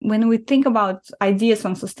when we think about ideas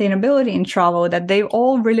on sustainability in travel, that they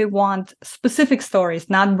all really want specific stories,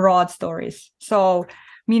 not broad stories. So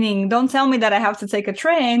meaning, don't tell me that I have to take a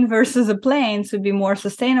train versus a plane to be more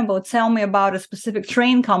sustainable. Tell me about a specific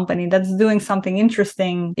train company that's doing something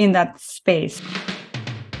interesting in that space.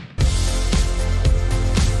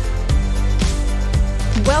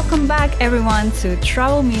 Welcome back, everyone, to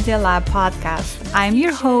Travel Media Lab podcast. I'm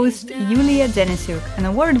your host, Yulia Denisuk, an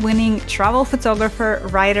award-winning travel photographer,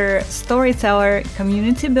 writer, storyteller,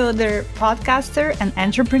 community builder, podcaster, and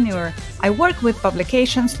entrepreneur. I work with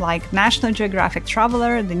publications like National Geographic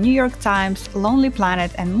Traveler, The New York Times, Lonely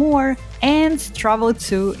Planet, and more, and travel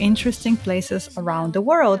to interesting places around the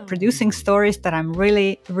world, producing stories that I'm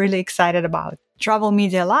really excited about. Travel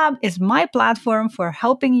Media Lab is my platform for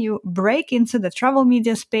helping you break into the travel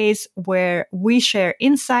media space, where we share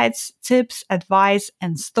insights, tips, advice,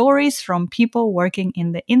 and stories from people working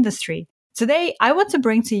in the industry. Today, I want to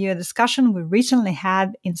bring to you a discussion we recently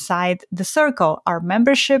had inside The Circle, our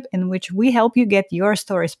membership in which we help you get your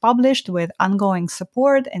stories published with ongoing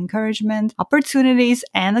support, encouragement, opportunities,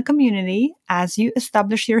 and a community as you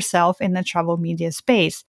establish yourself in the travel media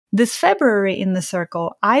space. This February in The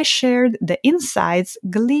Circle, I shared the insights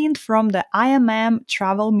gleaned from the IMM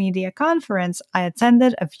Travel Media Conference I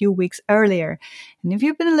attended a few weeks earlier. And if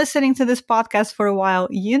you've been listening to this podcast for a while,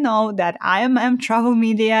 you know that IMM Travel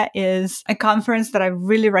Media is a conference that I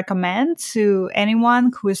really recommend to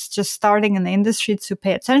anyone who is just starting in the industry to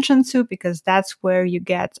pay attention to, because that's where you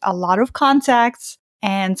get a lot of contacts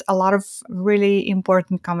and a lot of really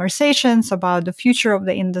important conversations about the future of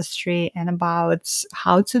the industry and about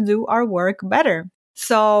how to do our work better.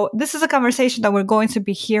 So this is a conversation that we're going to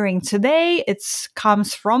be hearing today. It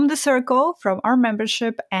comes from The Circle, from our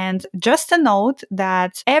membership. And just a note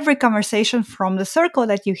that every conversation from The Circle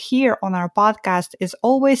that you hear on our podcast is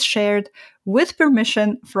always shared with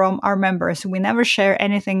permission from our members. We never share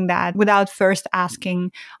anything that without first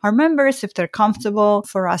asking our members if they're comfortable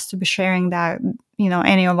for us to be sharing that,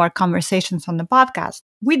 any of our conversations on the podcast.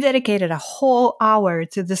 We dedicated a whole hour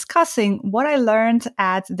to discussing what I learned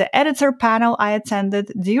at the editor panel I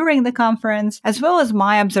attended during the conference, as well as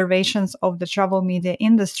my observations of the travel media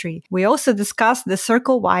industry. We also discussed the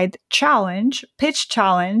Circle-wide pitch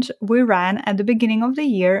challenge we ran at the beginning of the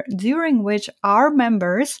year, during which our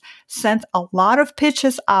members sent a lot of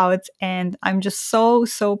pitches out, and I'm just so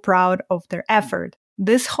proud of their effort.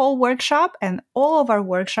 This whole workshop and all of our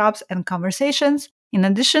workshops and conversations, in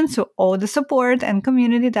addition to all the support and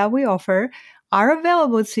community that we offer, are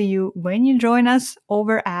available to you when you join us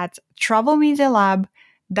over at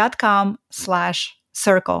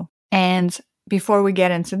travelmedialab.com/circle. And before we get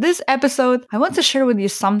into this episode, I want to share with you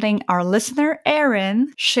something our listener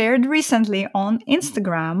Erin shared recently on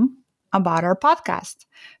Instagram about our podcast.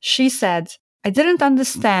 She said, "I didn't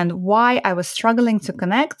understand why I was struggling to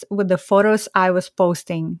connect with the photos I was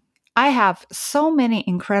posting. I have so many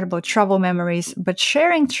incredible travel memories, but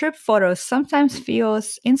sharing trip photos sometimes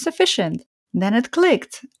feels insufficient. Then it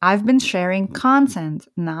clicked. I've been sharing content,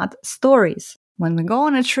 not stories. When we go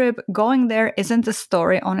on a trip, going there isn't a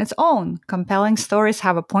story on its own. Compelling stories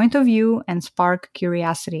have a point of view and spark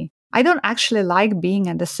curiosity. I don't actually like being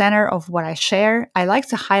at the center of what I share. I like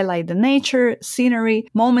to highlight the nature, scenery,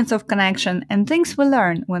 moments of connection, and things we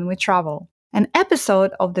learn when we travel." An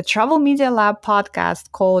episode of the Travel Media Lab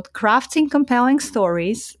podcast called Crafting Compelling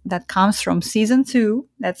Stories, that comes from season 2,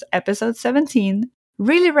 that's episode 17,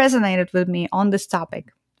 really resonated with me on this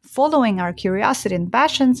topic. Following our curiosity and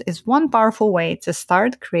passions is one powerful way to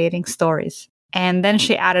start creating stories. And then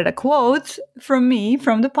she added a quote from me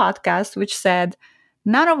from the podcast, which said,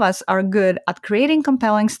 "None of us are good at creating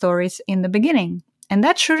compelling stories in the beginning. And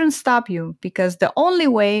that shouldn't stop you, because the only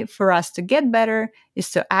way for us to get better is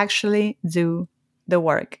to actually do the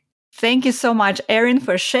work." Thank you so much, Erin,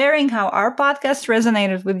 for sharing how our podcast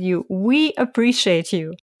resonated with you. We appreciate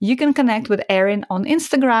you. You can connect with Erin on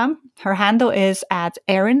Instagram. Her handle is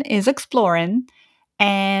 @ErinIsExploring.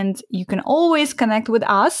 And you can always connect with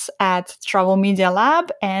us at Travel Media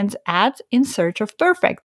Lab and at In Search of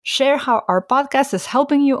Perfect. Share how our podcast is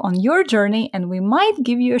helping you on your journey, and we might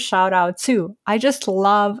give you a shout out too. I just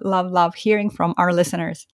love hearing from our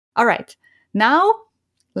listeners. All right, now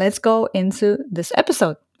let's go into this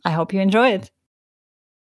episode. I hope you enjoy it.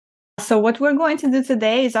 So what we're going to do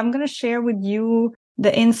today is I'm going to share with you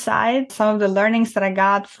the insight, some of the learnings that I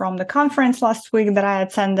got from the conference last week that I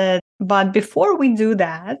attended. But before we do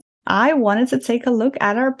that, I wanted to take a look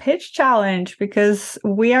at our pitch challenge, because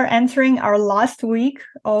we are entering our last week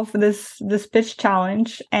of this pitch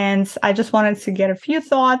challenge. And I just wanted to get a few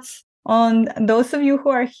thoughts on those of you who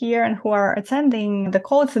are here and who are attending the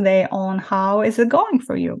call today on how is it going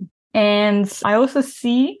for you. And I also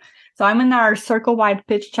see, so I'm in our circle-wide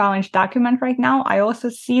pitch challenge document right now. I also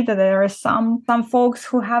see that there are some folks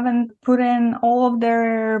who haven't put in all of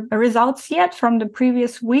their results yet from the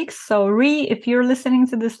previous weeks. So if you're listening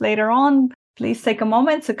to this later on, please take a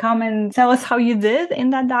moment to come and tell us how you did in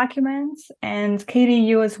that document. And Katie,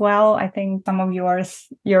 you as well. I think some of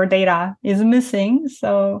your data is missing.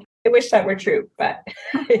 So I wish that were true, but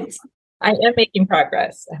I am making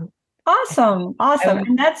progress. Awesome.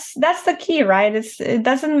 And that's the key, right? It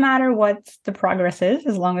doesn't matter what the progress is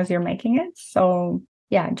as long as you're making it. So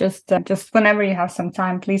yeah, just whenever you have some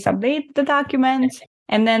time, please update the document.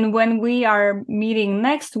 And then when we are meeting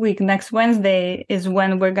next week, next Wednesday is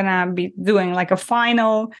when we're going to be doing like a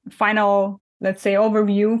final, let's say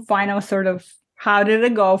overview, final sort of how did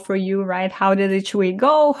it go for you, right? How did each week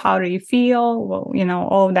go? How do you feel? Well,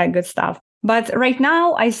 all of that good stuff. But right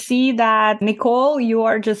now I see that Nicole, you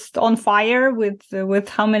are just on fire with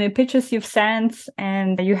how many pitches you've sent,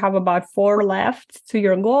 and you have about 4 left to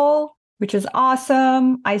your goal, which is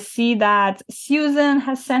awesome. I see that Susan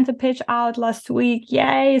has sent a pitch out last week.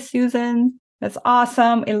 Yay, Susan. That's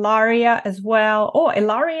awesome. Ilaria as well. Oh,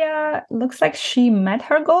 Ilaria looks like she met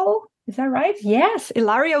her goal. Is that right? Yes.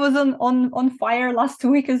 Ilaria was on fire last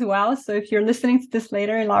week as well. So if you're listening to this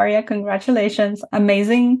later, Ilaria, congratulations.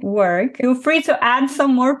 Amazing work. Feel free to add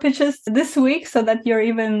some more pitches this week so that you're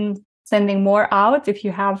even sending more out if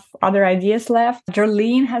you have other ideas left.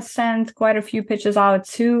 Jolene has sent quite a few pitches out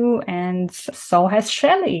too. And so has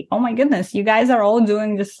Shelly. Oh my goodness. You guys are all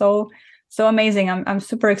doing just so amazing. I'm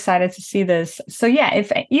super excited to see this. So yeah,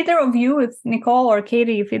 if either of you, if Nicole or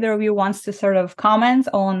Katie, if either of you wants to sort of comment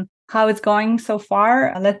on how it's going so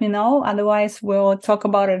far, let me know. Otherwise, we'll talk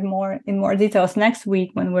about it in more details next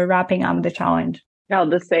week when we're wrapping up the challenge. I'll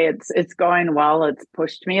just say it's going well. It's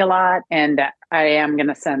pushed me a lot, and I am going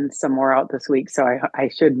to send some more out this week, so I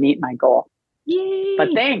should meet my goal. Yay!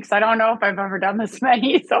 But thanks. I don't know if I've ever done this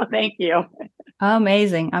many, so thank you.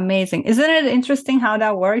 Amazing. Isn't it interesting how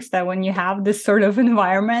that works? That when you have this sort of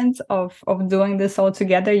environment of doing this all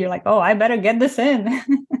together, you're like, oh, I better get this in.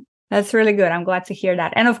 That's really good. I'm glad to hear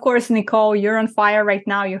that. And of course, Nicole, you're on fire right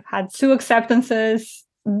now. You've had 2 acceptances,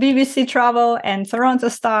 BBC Travel and Toronto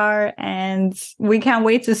Star, and we can't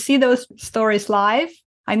wait to see those stories live.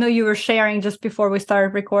 I know you were sharing just before we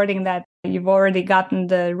started recording that you've already gotten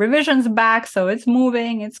the revisions back. So it's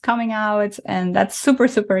moving, it's coming out, and that's super,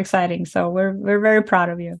 super exciting. So we're very proud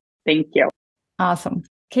of you. Thank you. Awesome.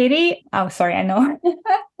 Katie, oh, sorry, I know.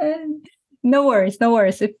 No worries.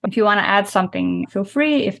 If you want to add something, feel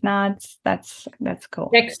free. If not, that's cool.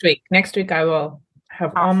 Next week I will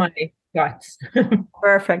have all my thoughts.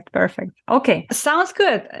 Perfect. Okay, sounds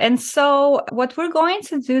good. And so what we're going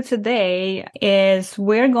to do today is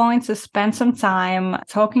we're going to spend some time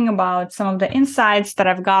talking about some of the insights that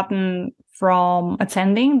I've gotten from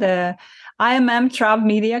attending the IMM Trav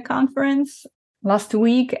Media Conference last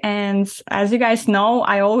week. And as you guys know,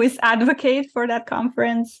 I always advocate for that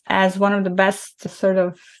conference as one of the best sort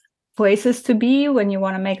of places to be when you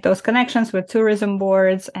want to make those connections with tourism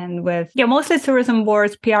boards and with, mostly tourism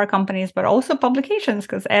boards, PR companies, but also publications,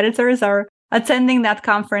 because editors are attending that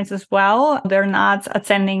conference as well. They're not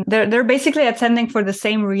attending, they're basically attending for the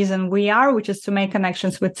same reason we are, which is to make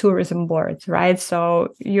connections with tourism boards, right? So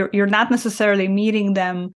you're not necessarily meeting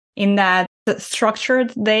them in that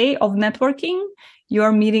structured day of networking.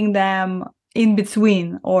 You're meeting them in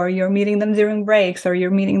between, or you're meeting them during breaks, or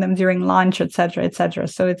you're meeting them during lunch, etc., etc.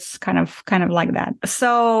 So it's kind of like that.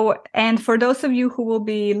 So, and for those of you who will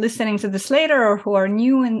be listening to this later or who are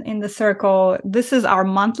new in the circle, this is our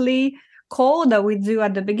monthly call that we do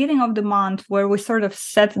at the beginning of the month, where we sort of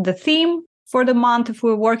set the theme for the month if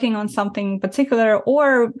we're working on something particular,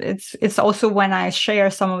 or it's also when I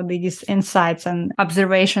share some of these insights and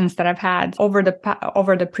observations that I've had over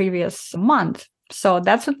the previous month. So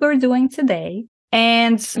that's what we're doing today.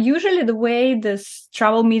 And usually the way this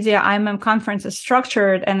Travel Media IMM conference is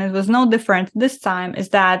structured, and it was no different this time, is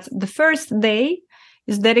that the first day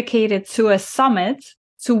is dedicated to a summit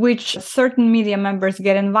to which certain media members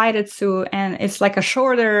get invited to. And it's like a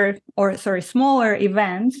smaller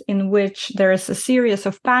event in which there is a series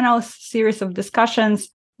of panels, series of discussions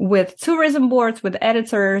with tourism boards, with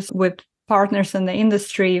editors, with partners in the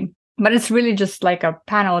industry. But it's really just like a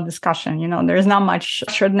panel discussion. There's not much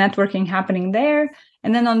structured networking happening there.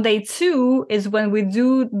 And then on day 2 is when we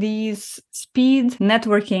do these speed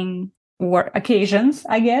networking occasions,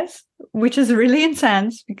 I guess, which is really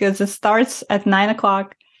intense because it starts at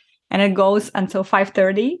 9:00 and it goes until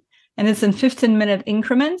 5:30, and it's in 15-minute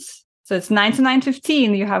increments. So it's 9 to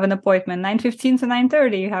 9:15, you have an appointment. 9:15 to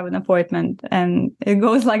 9:30, you have an appointment. And it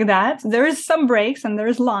goes like that. There is some breaks and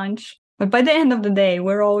there's lunch. But by the end of the day,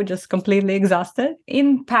 we're all just completely exhausted.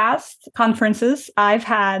 In past conferences, I've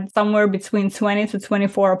had somewhere between 20 to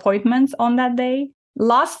 24 appointments on that day.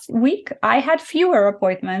 Last week, I had fewer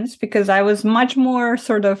appointments because I was much more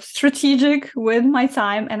sort of strategic with my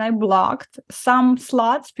time, and I blocked some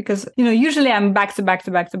slots because, usually I'm back to back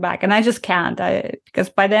to back to back, and I just can't because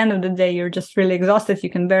by the end of the day, you're just really exhausted. You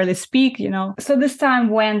can barely speak, So this time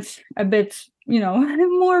went a bit,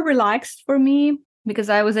 more relaxed for me, because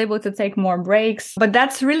I was able to take more breaks. But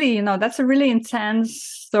that's really, that's a really intense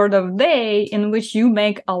sort of day in which you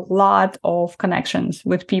make a lot of connections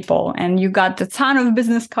with people. And you got a ton of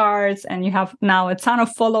business cards, and you have now a ton of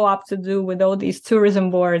follow-up to do with all these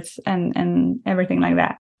tourism boards and everything like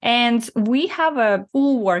that. And we have a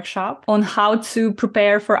full workshop on how to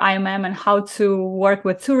prepare for IMM and how to work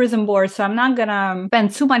with tourism boards. So I'm not going to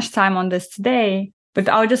spend too much time on this today, but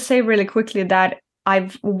I'll just say really quickly that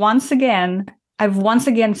I've once again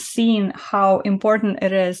seen how important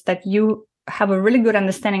it is that you have a really good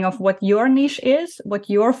understanding of what your niche is, what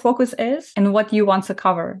your focus is, and what you want to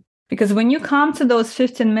cover. Because when you come to those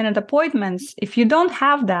 15-minute appointments, if you don't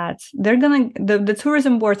have that, the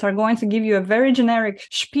tourism boards are going to give you a very generic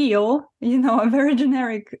spiel, a very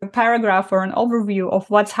generic paragraph or an overview of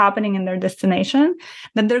what's happening in their destination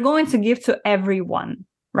that they're going to give to everyone.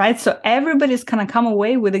 Right? So everybody's going to come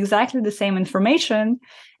away with exactly the same information.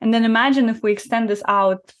 And then imagine if we extend this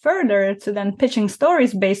out further to then pitching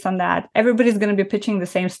stories based on that, everybody's going to be pitching the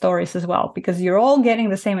same stories as well, because you're all getting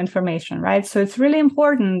the same information, right? So it's really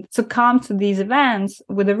important to come to these events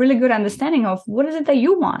with a really good understanding of what is it that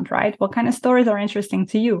you want, right? What kind of stories are interesting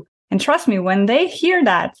to you? And trust me, when they hear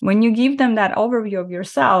that, when you give them that overview of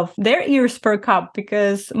yourself, their ears perk up,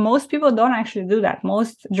 because most people don't actually do that.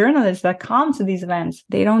 Most journalists that come to these events,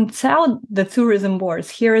 they don't tell the tourism boards,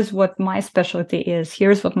 here's what my specialty is,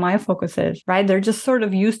 here's what my focus is, right? They're just sort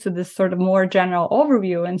of used to this sort of more general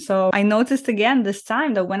overview. And so I noticed again this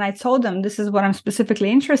time that when I told them this is what I'm specifically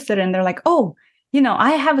interested in, they're like, oh,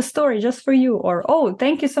 I have a story just for you, or, oh,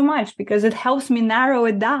 thank you so much, because it helps me narrow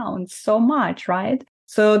it down so much, right?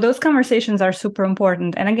 So those conversations are super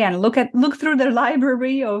important. And again, look through the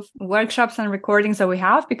library of workshops and recordings that we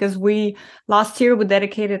have, because last year we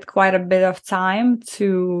dedicated quite a bit of time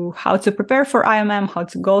to how to prepare for IMM, how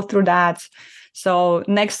to go through that. So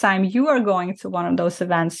next time you are going to one of those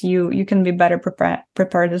events, you can be better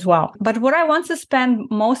prepared as well. But what I want to spend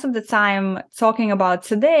most of the time talking about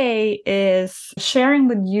today is sharing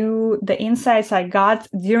with you the insights I got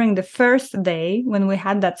during the first day when we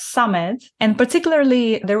had that summit. And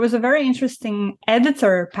particularly, there was a very interesting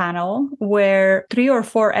editor panel where 3 or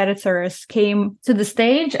 4 editors came to the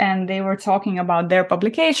stage, and they were talking about their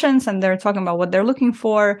publications, and they're talking about what they're looking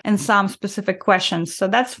for and some specific questions. So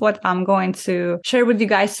that's what I'm going to share with you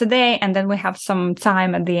guys today. And then we have some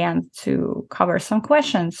time at the end to cover some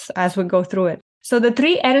questions as we go through it. So the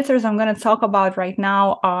 3 editors I'm going to talk about right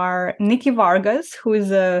now are Nikki Vargas, who is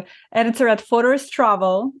an editor at Photoist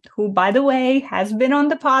Travel, who, by the way, has been on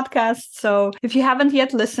the podcast. So if you haven't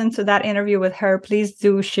yet listened to that interview with her, please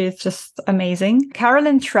do. She's just amazing.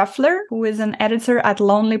 Carolyn Treffler, who is an editor at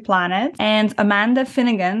Lonely Planet, and Amanda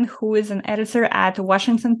Finnegan, who is an editor at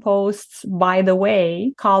Washington Post's By the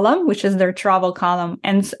Way column, which is their travel column.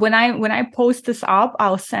 And when I post this up,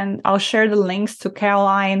 I'll share the links to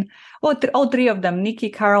Caroline. Well, all 3 of them, Nikki,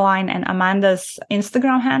 Caroline, and Amanda's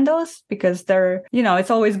Instagram handles, because they're, it's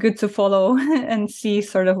always good to follow and see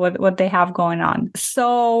sort of what they have going on.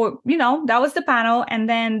 So, that was the panel. And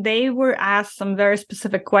then they were asked some very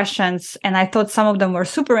specific questions, and I thought some of them were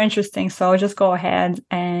super interesting. So I'll just go ahead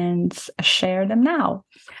and share them now.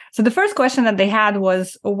 So the first question that they had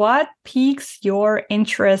was, what piques your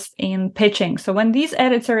interest in pitching? So when these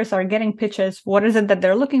editors are getting pitches, what is it that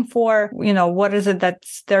they're looking for? What is it that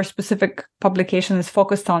their specific publication is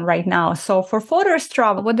focused on right now? So for Photoist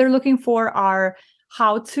Travel, what they're looking for are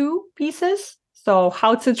how-to pieces. So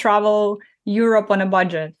how to travel Europe on a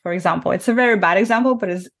budget, for example. It's a very bad example, but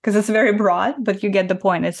because it's very broad, but you get the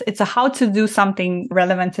point. It's a how to do something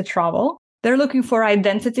relevant to travel. They're looking for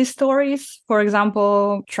identity stories. For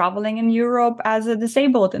example, traveling in Europe as a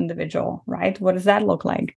disabled individual, right? What does that look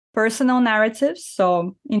like? Personal narratives.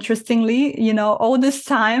 So interestingly, all this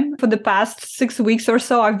time for the past 6 weeks or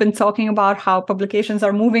so, I've been talking about how publications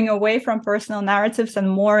are moving away from personal narratives and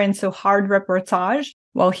more into hard reportage.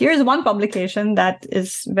 Well, here's one publication that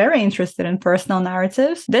is very interested in personal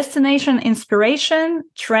narratives: Destination Inspiration,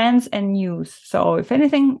 Trends, and News. So if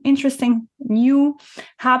anything interesting, new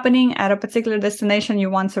happening at a particular destination you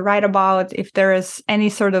want to write about, if there is any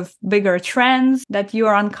sort of bigger trends that you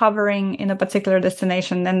are uncovering in a particular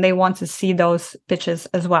destination, then they want to see those pitches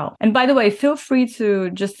as well. And by the way, feel free to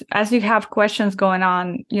just, as you have questions going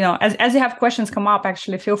on, as you have questions come up,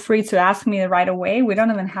 actually, feel free to ask me right away. We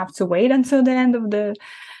don't even have to wait until the end of the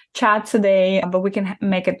chat today, but we can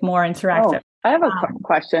make it more interactive. I have a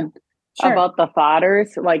question. Sure. About the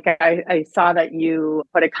fodders. Like I saw that you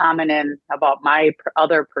put a comment in about my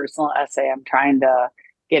other personal essay I'm trying to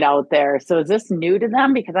get out there. So is this new to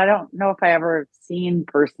them? Because I don't know if I ever seen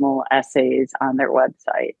personal essays on their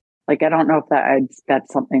website. Like, I don't know if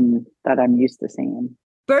that's something that I'm used to seeing.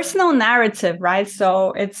 Personal narrative, right?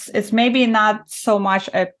 So it's maybe not so much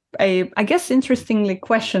a I guess interestingly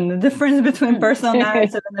question the difference between personal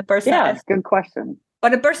narrative and the personal yeah, essay. good question.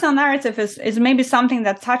 But a personal narrative is maybe something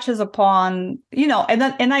that touches upon,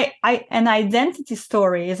 an identity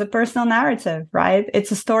story is a personal narrative, right?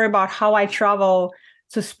 It's a story about how I travel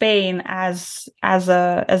to Spain as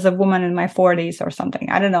a woman in my 40s or something.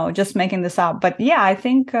 I don't know, just making this up. But yeah, I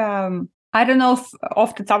think I don't know if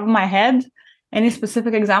off the top of my head any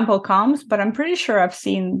specific example comes, but I'm pretty sure I've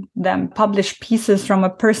seen them publish pieces from a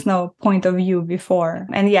personal point of view before.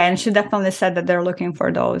 And she definitely said that they're looking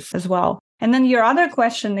for those as well. And then your other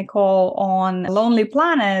question, Nicole, on Lonely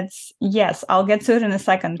Planets, yes, I'll get to it in a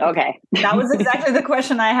second. Okay. That was exactly the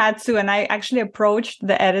question I had too. And I actually approached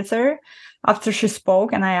the editor after she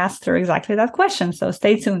spoke and I asked her exactly that question. So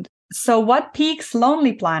stay tuned. So what piques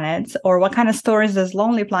Lonely Planet, or what kind of stories does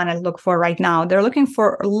Lonely Planet look for right now? They're looking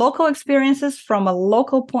for local experiences from a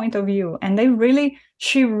local point of view. And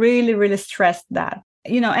she really stressed that.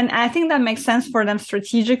 And I think that makes sense for them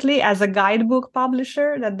strategically as a guidebook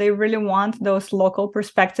publisher, that they really want those local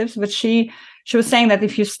perspectives. But she was saying that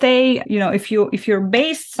if you stay, if you're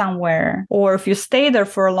based somewhere or if you stay there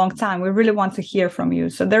for a long time, we really want to hear from you.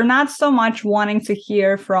 So they're not so much wanting to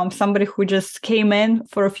hear from somebody who just came in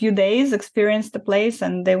for a few days, experienced the place,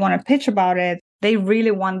 and they want to pitch about it. They really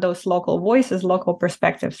want those local voices, local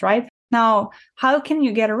perspectives, right? Now, how can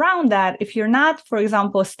you get around that if you're not, for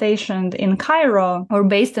example, stationed in Cairo or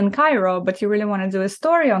based in Cairo, but you really want to do a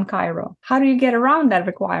story on Cairo? How do you get around that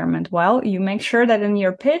requirement? Well, you make sure that in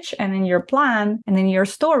your pitch and in your plan and in your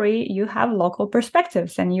story, you have local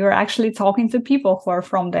perspectives and you're actually talking to people who are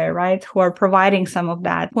from there, right? Who are providing some of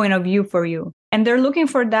that point of view for you. And they're looking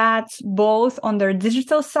for that both on their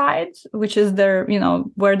digital side, which is their,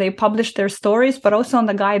 where they publish their stories, but also on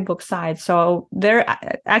the guidebook side. So they're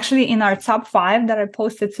actually in our top 5 that I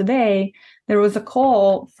posted today. There was a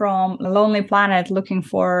call from Lonely Planet looking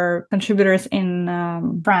for contributors in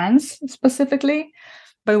France specifically.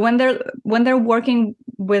 But when they're working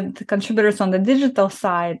with contributors on the digital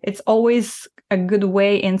side, it's always a good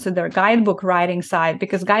way into their guidebook writing side,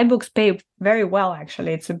 because guidebooks pay very well,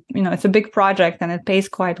 actually. It's a big project and it pays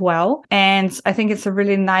quite well. And I think it's a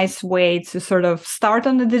really nice way to sort of start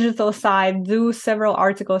on the digital side, do several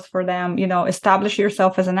articles for them, establish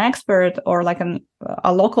yourself as an expert or like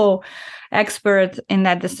a local expert in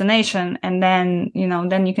that destination. And then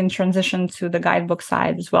you can transition to the guidebook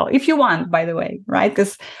side as well, if you want, by the way, right?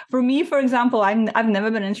 Because for me, for example, I've never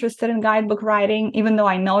been interested in guidebook writing, even though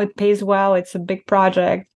I know it pays well. It's a big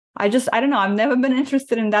project. I don't know. I've never been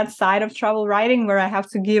interested in that side of travel writing where I have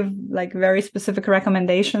to give like very specific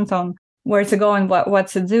recommendations on where to go and what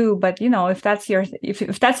to do. But, if that's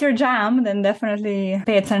your jam, then definitely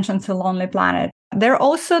pay attention to Lonely Planet. They're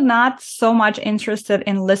also not so much interested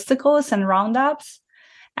in listicles and roundups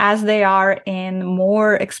as they are in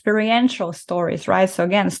more experiential stories, right? So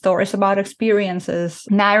again, stories about experiences,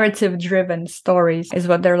 narrative-driven stories is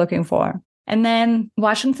what they're looking for. And then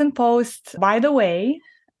Washington Post, by the way,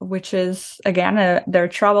 which is, again, their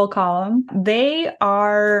travel column. They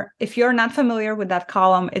are, if you're not familiar with that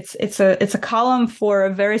column, it's a column for a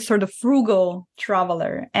very sort of frugal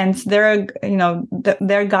traveler. And their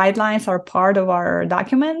guidelines are part of our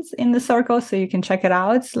documents in the circle, so you can check it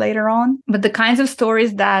out later on. But the kinds of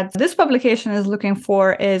stories that this publication is looking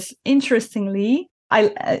for is, interestingly,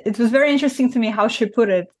 it was very interesting to me how she put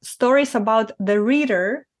it, stories about the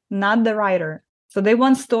reader, not the writer. So they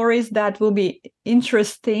want stories that will be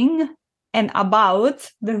interesting and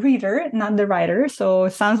about the reader, not the writer. So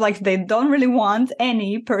it sounds like they don't really want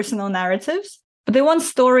any personal narratives, but they want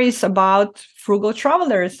stories about frugal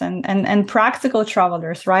travelers and practical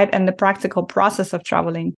travelers, right? And the practical process of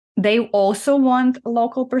traveling. They also want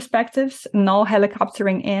local perspectives, no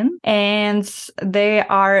helicoptering in. And they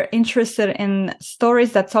are interested in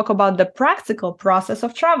stories that talk about the practical process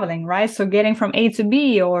of traveling, right? So getting from A to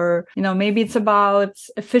B, or, maybe it's about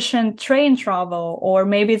efficient train travel, or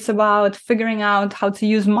maybe it's about figuring out how to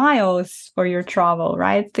use miles for your travel,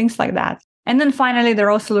 right? Things like that. And then finally, they're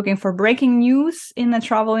also looking for breaking news in the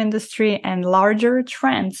travel industry and larger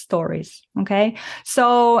trend stories. Okay.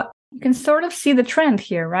 So you can sort of see the trend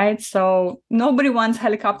here, right? So nobody wants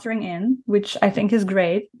helicoptering in, which I think is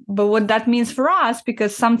great. But what that means for us,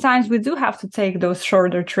 because sometimes we do have to take those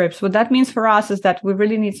shorter trips, what that means for us is that we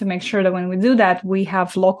really need to make sure that when we do that, we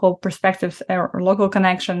have local perspectives or local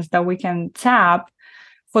connections that we can tap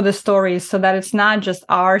for the stories, so that it's not just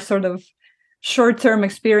our sort of short-term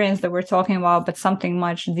experience that we're talking about, but something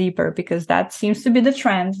much deeper, because that seems to be the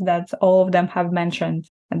trend that all of them have mentioned,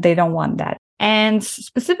 and they don't want that. And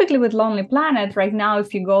specifically with Lonely Planet, right now,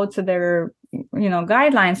 if you go to their,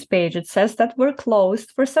 guidelines page, it says that we're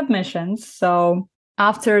closed for submissions. So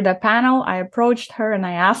after the panel, I approached her and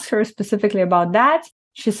I asked her specifically about that.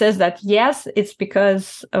 She says that, yes, it's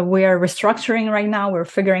because we are restructuring right now. We're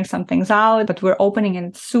figuring some things out, but we're opening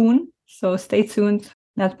it soon. So stay tuned.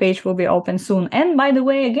 That page will be open soon. And by the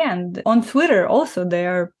way, again, on Twitter also, they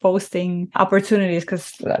are posting opportunities,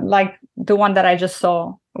 because like the one that I just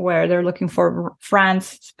saw, where they're looking for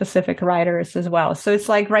France-specific writers as well. So it's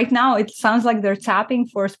like right now, it sounds like they're tapping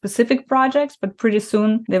for specific projects, but pretty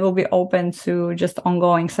soon they will be open to just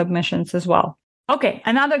ongoing submissions as well. Okay,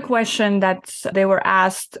 another question that they were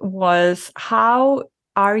asked was, how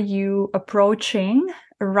are you approaching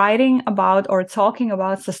writing about or talking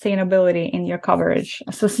about sustainability in your coverage?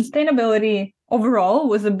 So sustainability overall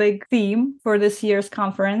was a big theme for this year's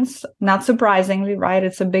conference. Not surprisingly, right?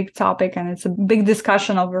 It's a big topic and it's a big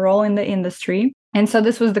discussion overall in the industry. And so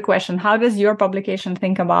this was the question: how does your publication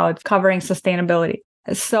think about covering sustainability?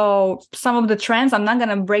 So some of the trends, I'm not going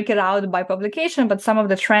to break it out by publication, but some of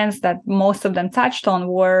the trends that most of them touched on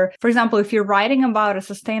were, for example, if you're writing about a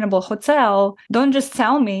sustainable hotel, don't just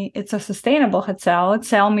tell me it's a sustainable hotel.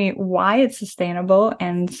 Tell me why it's sustainable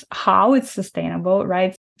and how it's sustainable,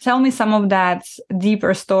 right? Tell me some of that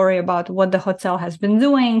deeper story about what the hotel has been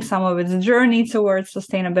doing. Some of its journey towards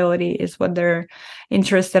sustainability is what they're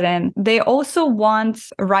interested in. They also want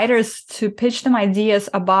writers to pitch them ideas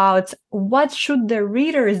about what should their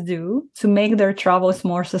readers do to make their travels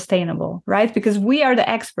more sustainable, right? Because we are the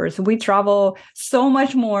experts. We travel so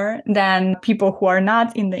much more than people who are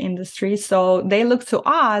not in the industry. So they look to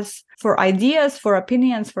us for ideas, for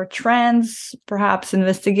opinions, for trends, perhaps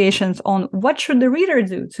investigations on what should the reader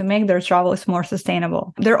do to make their travels more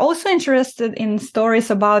sustainable. They're also interested in stories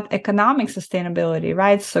about economic sustainability,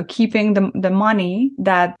 right? So keeping the money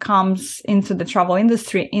that comes into the travel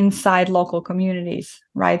industry inside local communities,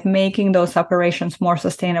 right? Making those operations more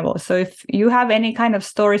sustainable. So if you have any kind of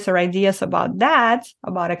stories or ideas about that,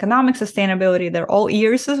 about economic sustainability, they're all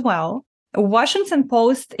ears as well. Washington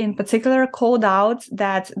Post in particular called out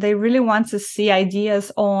that they really want to see ideas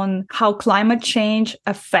on how climate change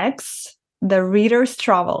affects the readers'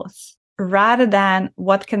 travels, rather than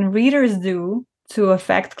what can readers do to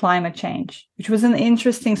affect climate change, which was an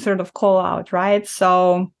interesting sort of call out, right?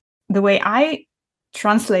 So the way I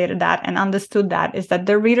translated that and understood that is that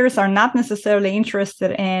the readers are not necessarily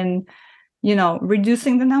interested in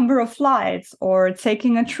reducing the number of flights or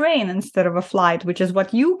taking a train instead of a flight, which is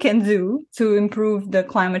what you can do to improve the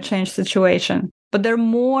climate change situation. But they're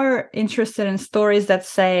more interested in stories that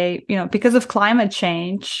say, because of climate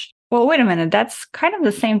change. Well, wait a minute. That's kind of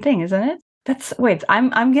the same thing, isn't it?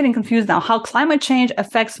 I'm getting confused now. How climate change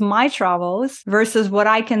affects my travels versus what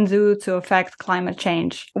I can do to affect climate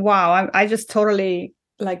change. Wow. I just totally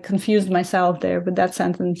confused myself there with that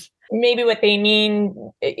sentence. Maybe what they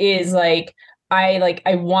mean is I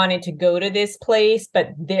wanted to go to this place,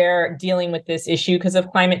 but they're dealing with this issue because of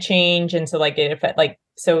climate change, and so it affect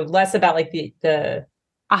so less about the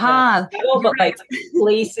travel, but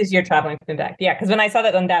places you're traveling to impact. Yeah, because when I saw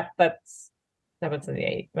that on that was what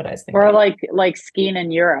I was thinking. Or like skiing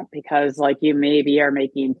in Europe, because you maybe are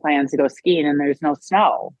making plans to go skiing and there's no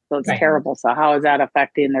snow. So it's terrible. So how is that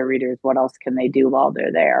affecting their readers? What else can they do while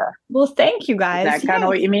they're there? Well, thank you guys. Is that kind of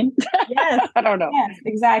what you mean? Yes. I don't know. Yes,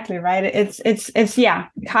 exactly. Right. It's yeah.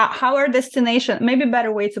 How are destinations, maybe a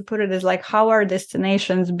better way to put it is how are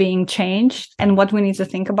destinations being changed and what we need to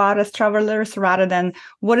think about as travelers, rather than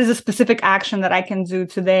what is a specific action that I can do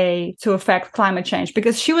today to affect climate change.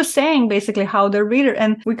 Because she was saying basically how the reader,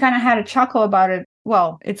 and we kind of had a chuckle about it.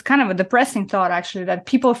 Well, it's kind of a depressing thought, actually, that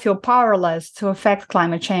people feel powerless to affect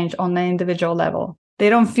climate change on the individual level. they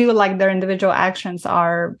don't feel like their individual actions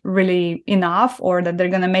are really enough or that they're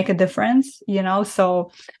going to make a difference,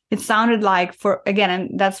 So it sounded like and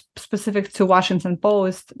that's specific to Washington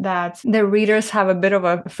Post, that their readers have a bit of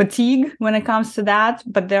a fatigue when it comes to that,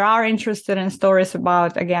 but they are interested in stories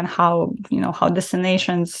about, again, how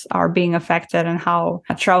destinations are being affected and how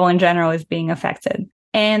travel in general is being affected.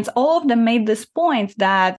 And all of them made this point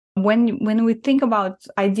that when we think about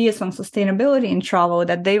ideas on sustainability in travel,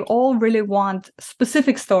 that they all really want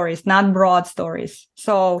specific stories, not broad stories.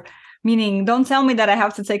 So meaning, don't tell me that I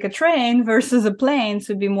have to take a train versus a plane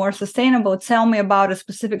to be more sustainable. Tell me about a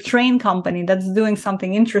specific train company that's doing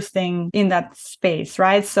something interesting in that space,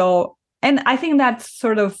 right? So, and I think that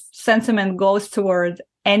sort of sentiment goes toward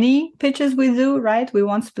any pitches we do, right? We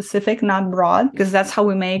want specific, not broad, because that's how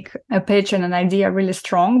we make a pitch and an idea really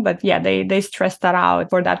strong. But yeah, they stress that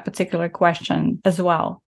out for that particular question as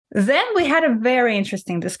well. Then we had a very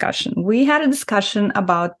interesting discussion. We had a discussion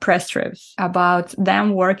about press trips, about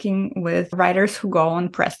them working with writers who go on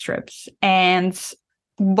press trips. And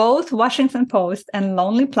both Washington Post and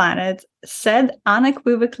Lonely Planet said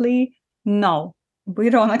unequivocally, no, we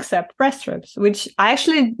don't accept press trips, which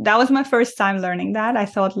that was my first time learning that. I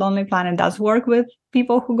thought Lonely Planet does work with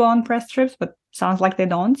people who go on press trips, but sounds like they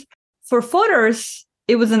don't. For Fodor's,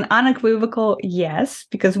 it was an unequivocal yes,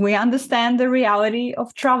 because we understand the reality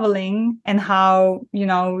of traveling and how,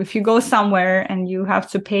 if you go somewhere and you have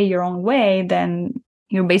to pay your own way, then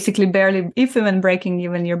you're basically barely, if even breaking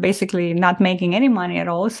even, you're basically not making any money at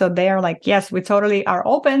all. So they are like, yes, we totally are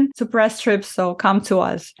open to press trips, so come to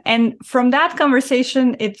us. And from that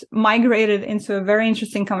conversation, it migrated into a very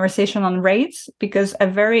interesting conversation on rates, because a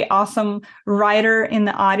very awesome writer in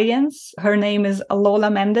the audience, her name is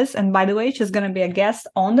Lola Mendes. And by the way, she's going to be a guest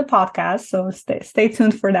on the podcast, so stay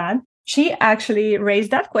tuned for that. She actually raised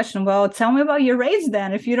that question. Well, tell me about your rates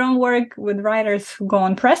then. If you don't work with writers who go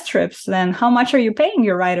on press trips, then how much are you paying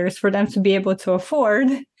your writers for them to be able to afford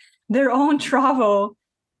their own travel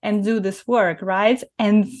and do this work, right?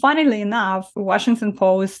 And funnily enough, Washington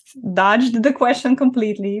Post dodged the question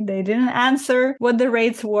completely. They didn't answer what the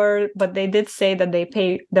rates were, but they did say that they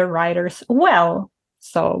pay their writers well.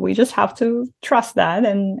 So we just have to trust that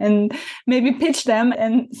and maybe pitch them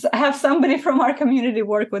and have somebody from our community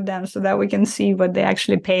work with them so that we can see what they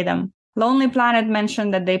actually pay them. Lonely Planet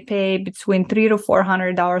mentioned that they pay between $300 to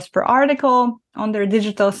 $400 per article on their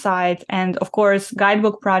digital site. And of course,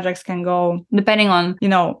 guidebook projects can go, depending on,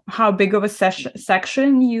 how big of a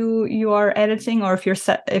section you are editing, or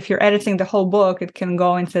if you're editing the whole book, it can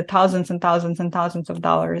go into thousands and thousands and thousands of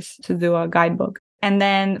dollars to do a guidebook. And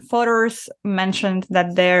then Fodor's mentioned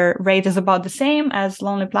that their rate is about the same as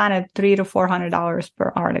Lonely Planet, $300 to $400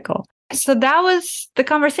 per article. So that was the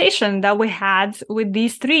conversation that we had with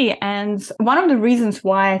these three. And one of the reasons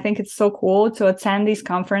why I think it's so cool to attend these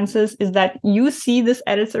conferences is that you see this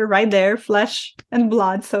editor right there, flesh and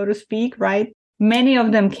blood, so to speak, right? Many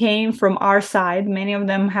of them came from our side. Many of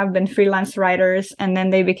them have been freelance writers and then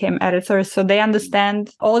they became editors. So they understand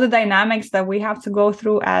all the dynamics that we have to go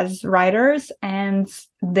through as writers. And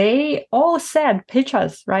they all said, pitch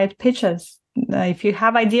us, right? Pitch us. If you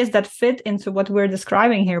have ideas that fit into what we're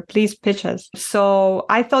describing here, please pitch us. So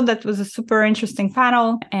I thought that was a super interesting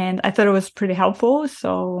panel and I thought it was pretty helpful.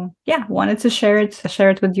 So yeah, wanted to share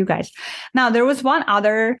it with you guys. Now, there was one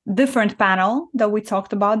other different panel that we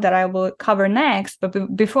talked about that I will cover next.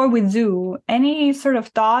 But before we do, any sort of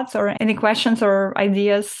thoughts or any questions or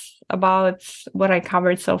ideas about what I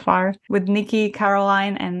covered so far with Nikki,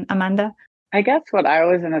 Caroline, and Amanda? I guess what I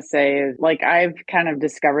was going to say is, I've kind of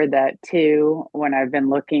discovered that too when I've been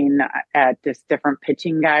looking at just different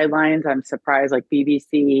pitching guidelines. I'm surprised,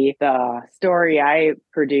 BBC, the story I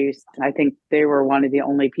produced, I think they were one of the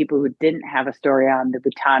only people who didn't have a story on the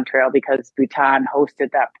Bhutan Trail because Bhutan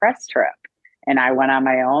hosted that press trip and I went on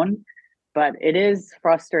my own. But it is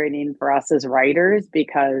frustrating for us as writers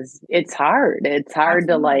because it's hard. It's hard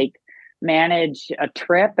Absolutely. To manage a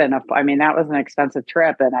trip, and that was an expensive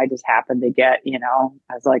trip, and I just happened to get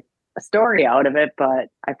as a story out of it, but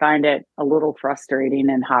I find it a little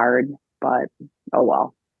frustrating and hard, but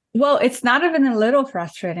oh well, it's not even a little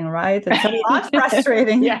frustrating, right? It's a lot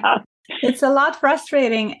frustrating. Yeah, it's a lot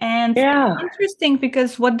frustrating, and interesting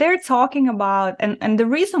because what they're talking about and the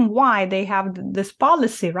reason why they have this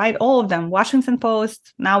policy, right? All of them, Washington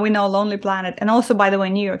Post, now we know Lonely Planet, and also, by the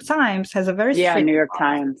way, New York Times has a very strict New York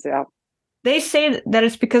policy. Times, yeah. They say that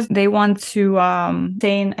it's because they want to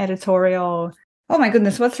maintain editorial. Oh my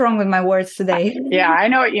goodness, what's wrong with my words today? Yeah, I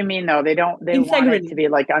know what you mean though. They want it to be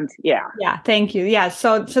Yeah, thank you. Yeah,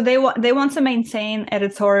 so they want to maintain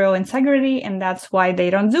editorial integrity, and that's why they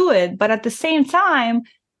don't do it. But at the same time,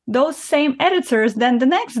 those same editors then the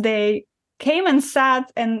next day came and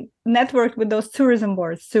sat and networked with those tourism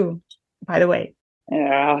boards too, by the way.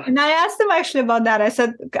 Yeah. And I asked them actually about that.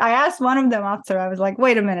 I asked one of them after, I was like,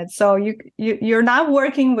 wait a minute. So you're not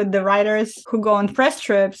working with the writers who go on press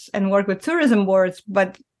trips and work with tourism boards,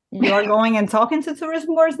 but you're going and talking to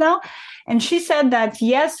tourism boards now? And she said that,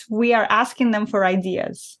 yes, we are asking them for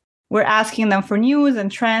ideas. We're asking them for news and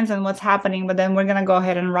trends and what's happening, but then we're going to go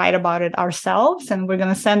ahead and write about it ourselves. And we're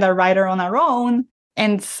going to send our writer on our own.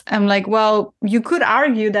 And I'm like, well, you could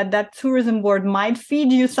argue that tourism board might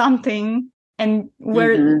feed you something, and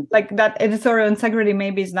where like that editorial integrity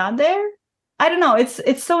maybe is not there. I don't know.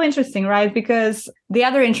 It's so interesting, right? Because the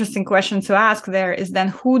other interesting question to ask there is then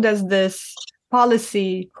who does this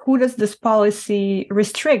policy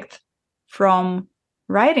restrict from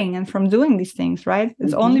writing and from doing these things, right?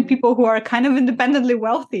 It's only people who are kind of independently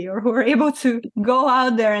wealthy or who are able to go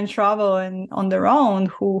out there and travel and on their own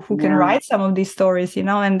who can write some of these stories,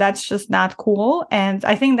 and that's just not cool. And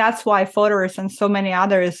I think that's why Fodor's and so many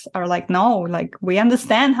others are like, no, like we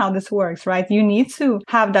understand how this works, right? You need to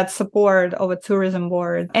have that support of a tourism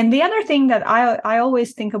board. And the other thing that I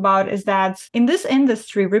always think about is that in this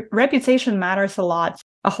industry, reputation matters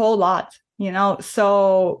a whole lot,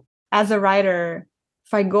 So as a writer,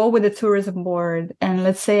 if I go with a tourism board and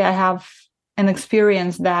let's say I have an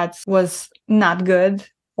experience that was not good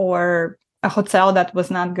or a hotel that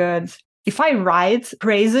was not good, if I write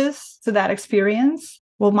praises to that experience,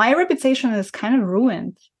 well, my reputation is kind of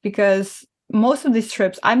ruined because most of these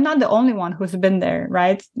trips, I'm not the only one who's been there,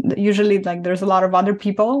 right? Usually like there's a lot of other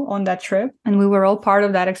people on that trip and we were all part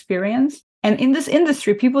of that experience. And in this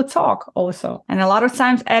industry, people talk also. And a lot of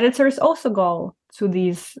times editors also go to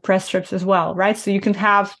these press trips as well, right? So you can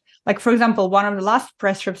have, like, for example, one of the last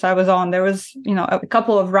press trips I was on, there was, a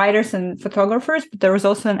couple of writers and photographers, but there was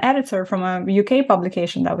also an editor from a UK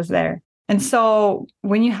publication that was there. And so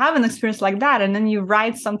when you have an experience like that, and then you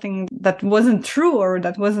write something that wasn't true or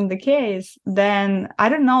that wasn't the case, then I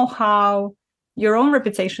don't know how your own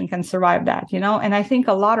reputation can survive that, And I think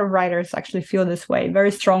a lot of writers actually feel this way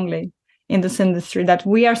very strongly in this industry, that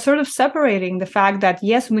we are sort of separating the fact that,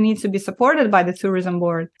 yes, we need to be supported by the tourism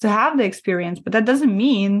board to have the experience, but that doesn't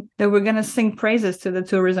mean that we're going to sing praises to the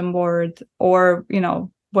tourism board or,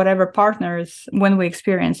 whatever partners when we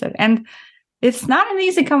experience it. And it's not an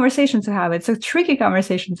easy conversation to have. It's a tricky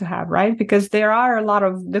conversation to have, right? Because there are a lot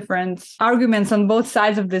of different arguments on both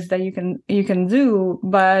sides of this that you can do.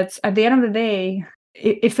 But at the end of the day,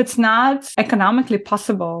 if it's not economically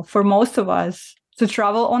possible for most of us to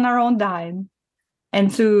travel on our own dime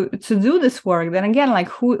and to do this work, then again, like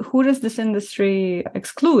who does this industry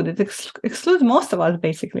exclude? It excludes most of us,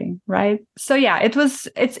 basically, right? So yeah,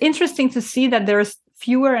 it's interesting to see that there's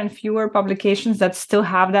fewer and fewer publications that still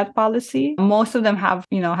have that policy. Most of them have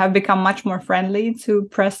become much more friendly to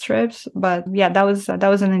press trips. But yeah, that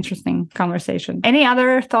was an interesting conversation. Any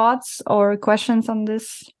other thoughts or questions on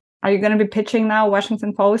this? Are you going to be pitching now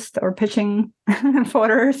Washington Post or pitching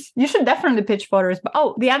Fodor's? You should definitely pitch Fodor's.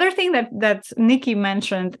 But the other thing that Nikki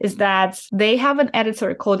mentioned is that they have an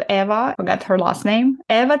editor called Eva. I forgot her last name.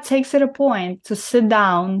 Eva takes it a point to sit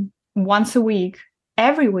down once a week,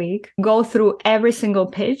 every week, go through every single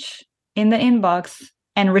pitch in the inbox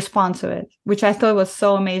and respond to it, which I thought was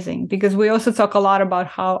so amazing, because we also talk a lot about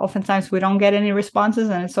how oftentimes we don't get any responses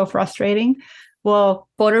and it's so frustrating. Well,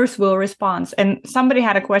 Fodor's will respond. And somebody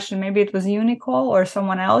had a question, maybe it was you, Nicole, or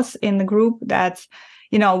someone else in the group, that,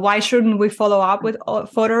 why shouldn't we follow up with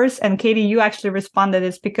Fodor's? And Katie, you actually responded.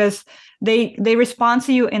 It's because they respond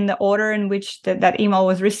to you in the order in which that email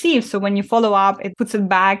was received. So when you follow up, it puts it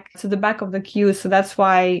back to the back of the queue. So that's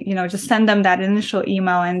why, just send them that initial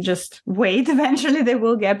email and just wait. Eventually they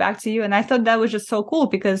will get back to you. And I thought that was just so cool,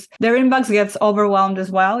 because their inbox gets overwhelmed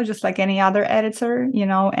as well, just like any other editor,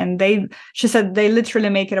 and she said they literally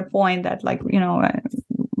make it a point that, like,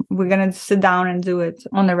 we're going to sit down and do it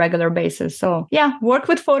on a regular basis. So yeah, work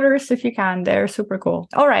with Fodor's if you can. They're super cool.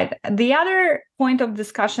 All right. The other point of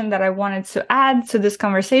discussion that I wanted to add to this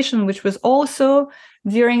conversation, which was also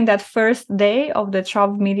during that first day of the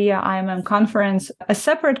Travel Media IMM conference, a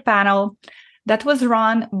separate panel that was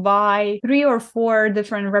run by 3 or 4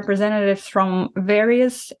 different representatives from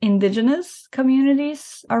various indigenous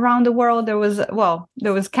communities around the world. There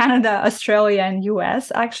was Canada, Australia, and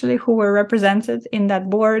US actually who were represented in that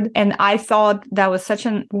board. And I thought that was such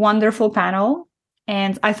a wonderful panel.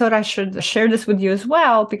 And I thought I should share this with you as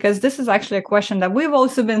well, because this is actually a question that we've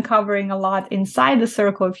also been covering a lot inside the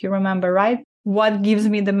circle, if you remember, right? What gives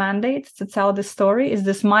me the mandate to tell this story? Is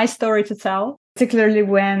this my story to tell? particularly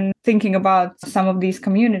when thinking about some of these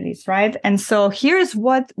communities, right? And so here's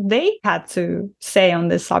what they had to say on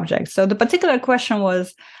this subject. So the particular question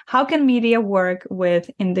was, how can media work with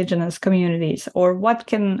indigenous communities? Or what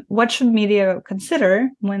should media consider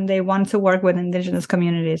when they want to work with indigenous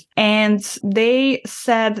communities? And they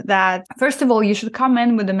said that, first of all, you should come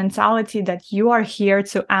in with the mentality that you are here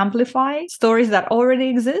to amplify stories that already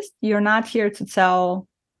exist. You're not here to tell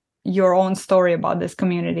your own story about this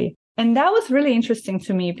community. And that was really interesting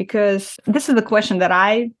to me because this is the question that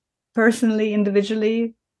I personally,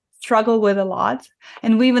 individually struggle with a lot.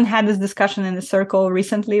 And we even had this discussion in the circle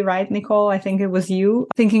recently, right, Nicole? I think it was you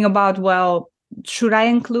thinking about, well, should I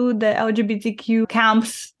include the LGBTQ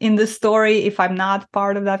camps in the story if I'm not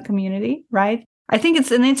part of that community, right? I think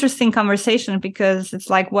it's an interesting conversation because it's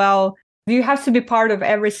like, well, do you have to be part of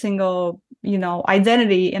every single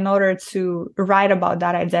identity in order to write about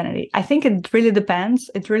that identity? I think it really depends.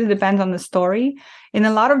 It really depends on the story. In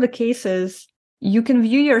a lot of the cases, you can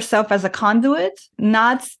view yourself as a conduit,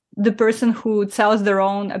 not the person who tells their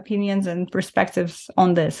own opinions and perspectives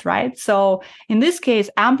on this, right? So in this case,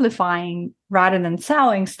 amplifying rather than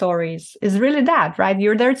telling stories is really that, right?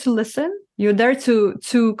 You're there to listen. You're there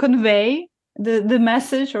to convey the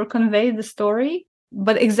message or convey the story,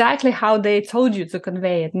 but exactly how they told you to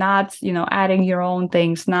convey it, not, adding your own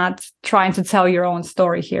things, not trying to tell your own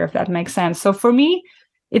story here, if that makes sense. So for me,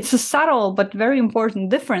 it's a subtle but very important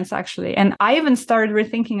difference, actually. And I even started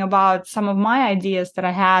rethinking about some of my ideas that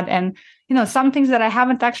I had and, some things that I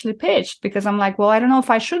haven't actually pitched because I'm like, well, I don't know if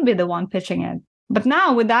I should be the one pitching it. But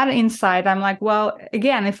now with that insight, I'm like, well,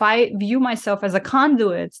 again, if I view myself as a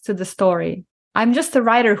conduit to the story, I'm just a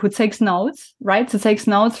writer who takes notes, right? So takes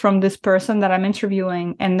notes from this person that I'm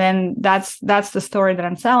interviewing. And then that's the story that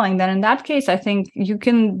I'm telling. Then in that case, I think you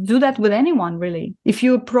can do that with anyone, really. If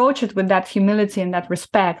you approach it with that humility and that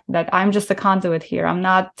respect that I'm just a conduit here. I'm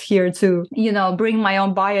not here to, bring my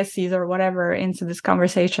own biases or whatever into this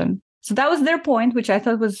conversation. So that was their point, which I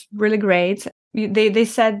thought was really great. They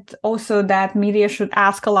said also that media should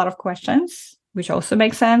ask a lot of questions, which also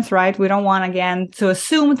makes sense, right? We don't want, again, to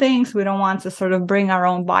assume things. We don't want to sort of bring our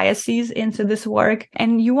own biases into this work.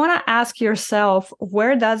 And you want to ask yourself,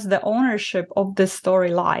 where does the ownership of this story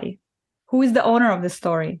lie? Who is the owner of the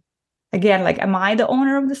story? Again, like, am I the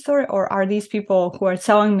owner of the story? Or are these people who are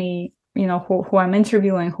telling me, who I'm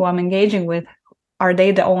interviewing, who I'm engaging with, are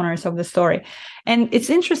they the owners of the story? And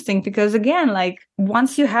it's interesting because, again, like,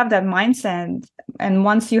 once you have that mindset and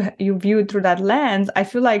once you view it through that lens, I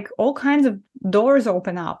feel like all kinds of doors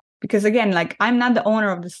open up. Because, again, like, I'm not the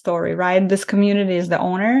owner of the story, right? This community is the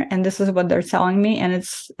owner, and this is what they're telling me. And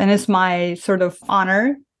it's my sort of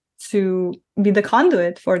honor to be the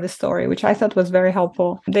conduit for the story, which I thought was very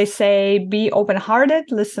helpful. They say, be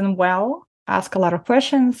open-hearted, listen well, ask a lot of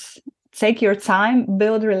questions, take your time,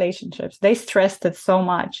 build relationships. They stressed it so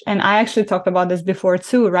much. And I actually talked about this before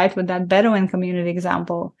too, right? With that Bedouin community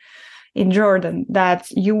example in Jordan,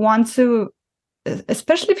 that you want to,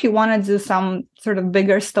 especially if you want to do some sort of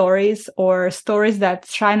bigger stories or stories that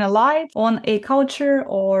shine a light on a culture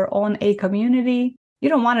or on a community, you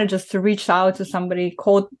don't want to just to reach out to somebody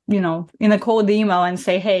cold, in a cold email and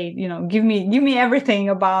say, hey, give me everything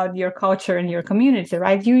about your culture and your community,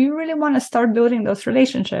 right? You really want to start building those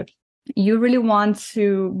relationships. You really want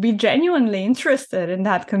to be genuinely interested in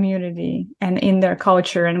that community and in their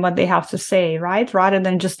culture and what they have to say, right? Rather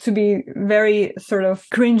than just to be very sort of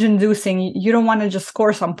cringe-inducing. You don't want to just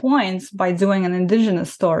score some points by doing an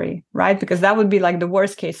indigenous story, right? Because that would be like the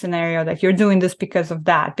worst case scenario, that you're doing this because of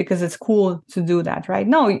that, because it's cool to do that, right?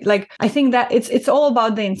 No, like, I think that it's all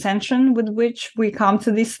about the intention with which we come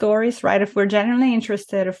to these stories, right? If we're genuinely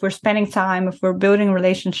interested, if we're spending time, if we're building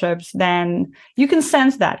relationships, then you can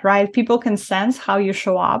sense that, right? People can sense how you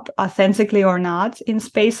show up authentically or not in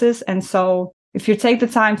spaces. And so if you take the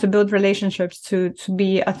time to build relationships, to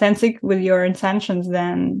be authentic with your intentions,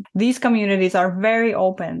 then these communities are very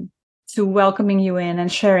open to welcoming you in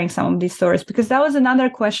and sharing some of these stories. Because that was another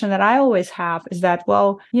question that I always have, is that,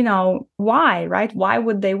 well, why, right? Why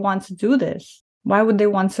would they want to do this? Why would they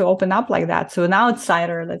want to open up like that to an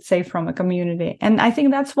outsider, let's say, from a community? And I think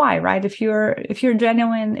that's why, right? If you're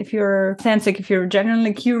genuine, if you're authentic, if you're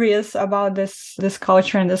genuinely curious about this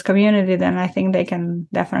culture and this community, then I think they can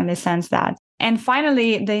definitely sense that. And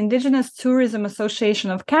finally, the Indigenous Tourism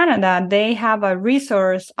Association of Canada, they have a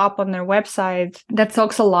resource up on their website that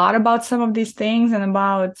talks a lot about some of these things and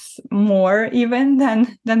about more even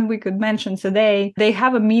than we could mention today. They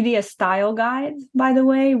have a media style guide, by the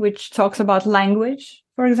way, which talks about language,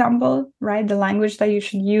 for example, right? The language that you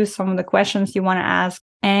should use, some of the questions you want to ask.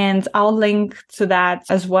 And I'll link to that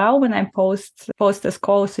as well when I post this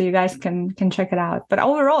call, so you guys can check it out. But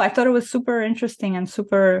overall, I thought it was super interesting and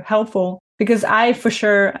super helpful, because I for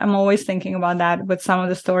sure am always thinking about that with some of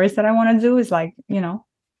the stories that I want to do, is like,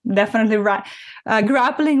 definitely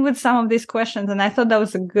grappling with some of these questions. And I thought that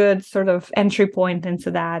was a good sort of entry point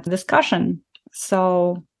into that discussion.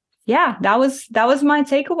 So yeah, that was my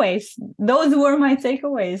takeaways. Those were my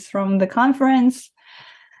takeaways from the conference,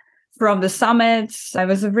 from the summits. It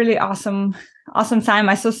was a really awesome time.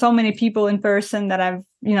 I saw so many people in person that I've,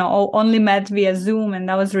 only met via Zoom, and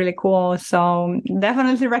that was really cool. So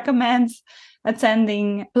definitely recommend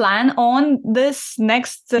attending. Plan on this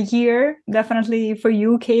next year, definitely for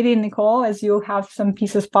you, Katie and Nicole, as you'll have some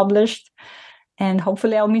pieces published. And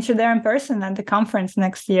hopefully I'll meet you there in person at the conference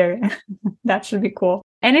next year. That should be cool.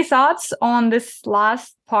 Any thoughts on this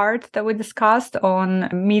last part that we discussed on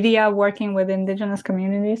media working with Indigenous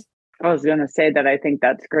communities? I was going to say that I think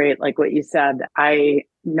that's great. Like what you said, I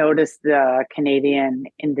noticed the Canadian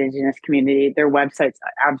Indigenous community, their website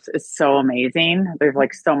is so amazing. There's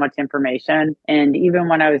like so much information. And even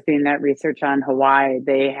when I was doing that research on Hawaii,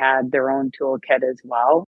 they had their own toolkit as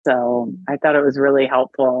well. So I thought it was really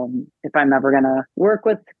helpful. If I'm ever going to work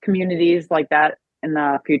with communities like that in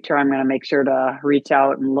the future, I'm going to make sure to reach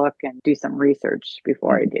out and look and do some research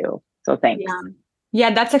before I do. So thanks.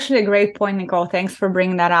 Yeah, that's actually a great point, Nicole. Thanks for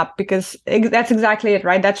bringing that up, because that's exactly it,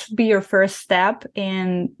 right? That should be your first step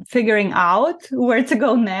in figuring out where to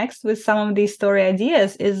go next with some of these story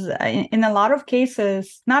ideas. Is in a lot of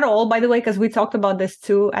cases, not all, by the way, because we talked about this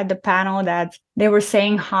too at the panel, that they were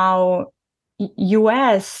saying how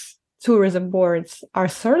US tourism boards are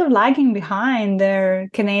sort of lagging behind their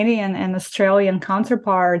Canadian and Australian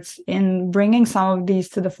counterparts in bringing some of these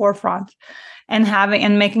to the forefront.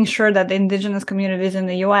 And making sure that the Indigenous communities in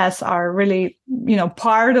the US are really,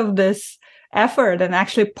 part of this effort and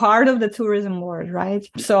actually part of the tourism board, right?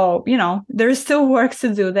 So, there's still work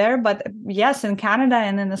to do there. But yes, in Canada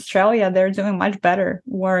and in Australia, they're doing much better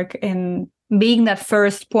work in being that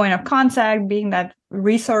first point of contact, being that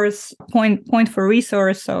resource point for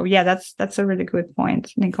resource. So yeah, that's a really good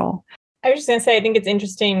point, Nicole. I was just going to say, I think it's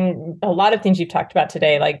interesting, a lot of things you've talked about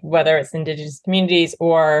today, like whether it's Indigenous communities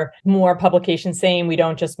or more publications saying we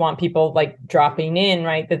don't just want people like dropping in,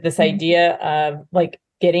 right? That this idea of like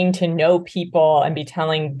getting to know people and be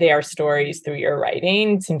telling their stories through your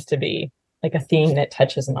writing seems to be like a theme that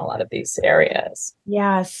touches in a lot of these areas.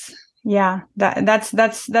 Yes. Yeah,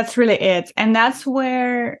 that's really it. And that's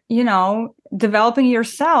where, developing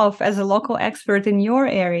yourself as a local expert in your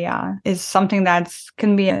area is something that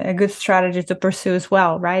can be a good strategy to pursue as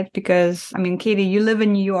well, right? Because, Katie, you live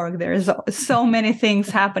in New York. There's so many things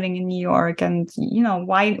happening in New York. And,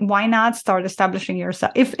 why not start establishing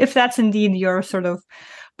yourself? If that's indeed your sort of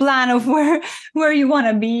plan of where you want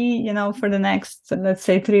to be, for the next, let's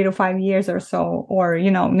say, 3 to 5 years or so, or,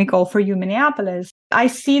 Nicole, for you, Minneapolis. I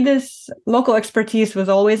see this local expertise was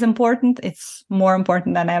always important. It's more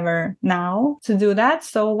important than ever now to do that.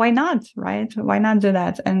 So why not, right? Why not do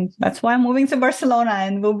that? And that's why I'm moving to Barcelona,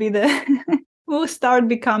 and we'll start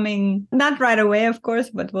becoming, not right away, of course,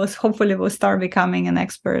 but hopefully we'll start becoming an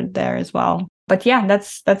expert there as well. But yeah,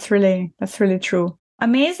 that's really true.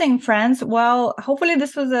 Amazing, friends. Well, hopefully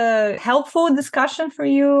this was a helpful discussion for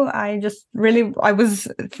you. I was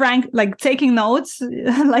like taking notes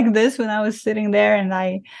like this when I was sitting there, and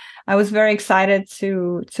I was very excited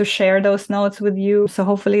to share those notes with you. So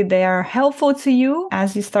hopefully they are helpful to you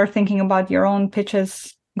as you start thinking about your own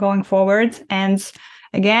pitches going forward. And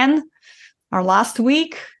again, our last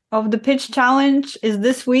week of the pitch challenge is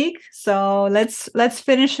this week. So let's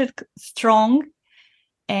finish it strong.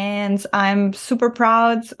 And I'm super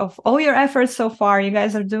proud of all your efforts so far. You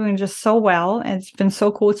guys are doing just so well. It's been so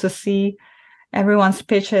cool to see everyone's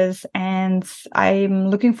pitches. And I'm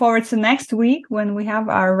looking forward to next week when we have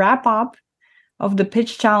our wrap up of the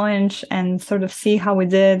pitch challenge and sort of see how we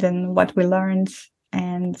did and what we learned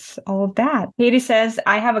and all of that. Katie says,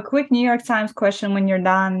 I have a quick New York Times question when you're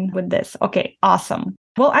done with this. Okay, awesome.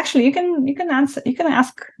 Well, actually, you can ask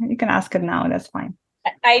it now. That's fine.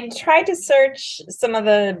 I tried to search some of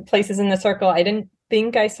the places in the circle. I didn't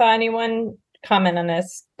think I saw anyone comment on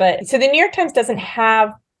this, but so the New York Times doesn't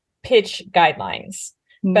have pitch guidelines,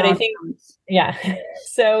 but I think, yeah.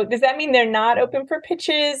 So does that mean they're not open for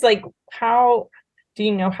pitches? Like, how do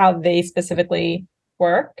you know how they specifically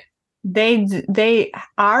work? They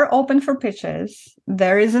are open for pitches.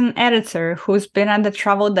 There is an editor who's been at the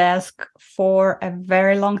travel desk for a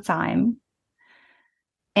very long time,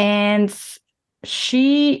 and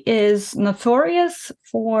she is notorious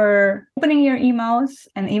for opening your emails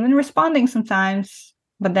and even responding sometimes,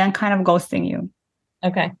 but then kind of ghosting you.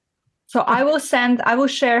 Okay. So I will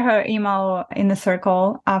share her email in the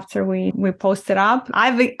circle after we post it up.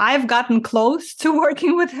 I've gotten close to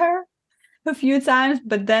working with her a few times,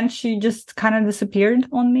 but then she just kind of disappeared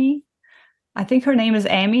on me. I think her name is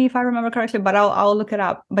Amy, if I remember correctly, but I'll look it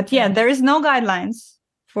up. But yeah, there is no guidelines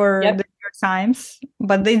for the New York Times,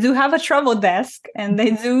 but they do have a travel desk and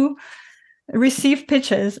they do receive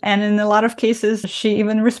pitches. And in a lot of cases, she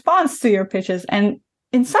even responds to your pitches. And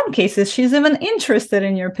in some cases, she's even interested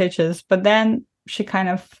in your pitches, but then she kind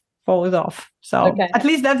of falls off. So at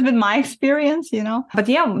least that's been my experience, But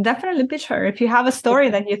yeah, definitely pitch her. If you have a story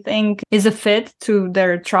that you think is a fit to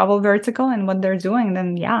their travel vertical and what they're doing,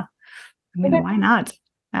 then yeah, I mean, why not?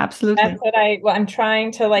 Absolutely. That's what I'm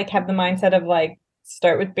trying to have the mindset of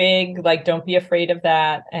start with big, don't be afraid of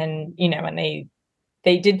that. And, and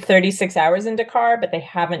they did 36 hours in Dakar, but they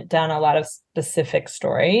haven't done a lot of specific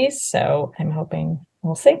stories. So I'm hoping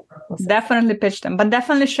we'll see. Definitely pitch them, but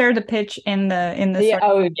definitely share the pitch in the.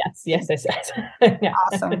 Oh yes. Yeah.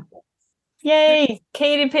 Awesome! Yay,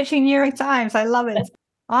 Katie pitching New York Times. I love it.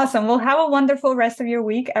 Awesome. Well, have a wonderful rest of your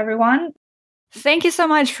week, everyone. Thank you so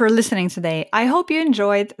much for listening today. I hope you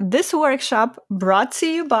enjoyed this workshop brought to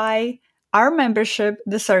you by our membership,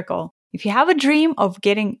 The Circle. If you have a dream of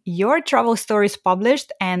getting your travel stories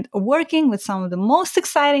published and working with some of the most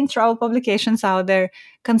exciting travel publications out there,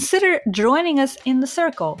 consider joining us in The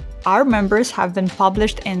Circle. Our members have been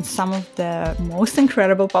published in some of the most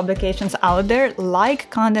incredible publications out there, like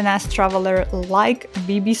Condé Nast Traveler, like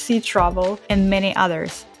BBC Travel, and many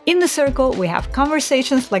others. In The Circle, we have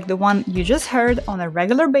conversations like the one you just heard on a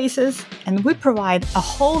regular basis, and we provide a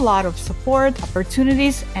whole lot of support,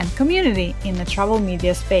 opportunities, and community in the travel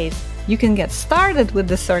media space. You can get started with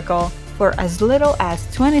The Circle for as little as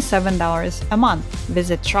 $27 a month.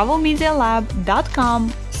 Visit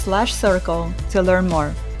travelmedialab.com/circle to learn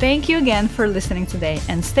more. Thank you again for listening today,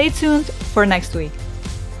 and stay tuned for next week.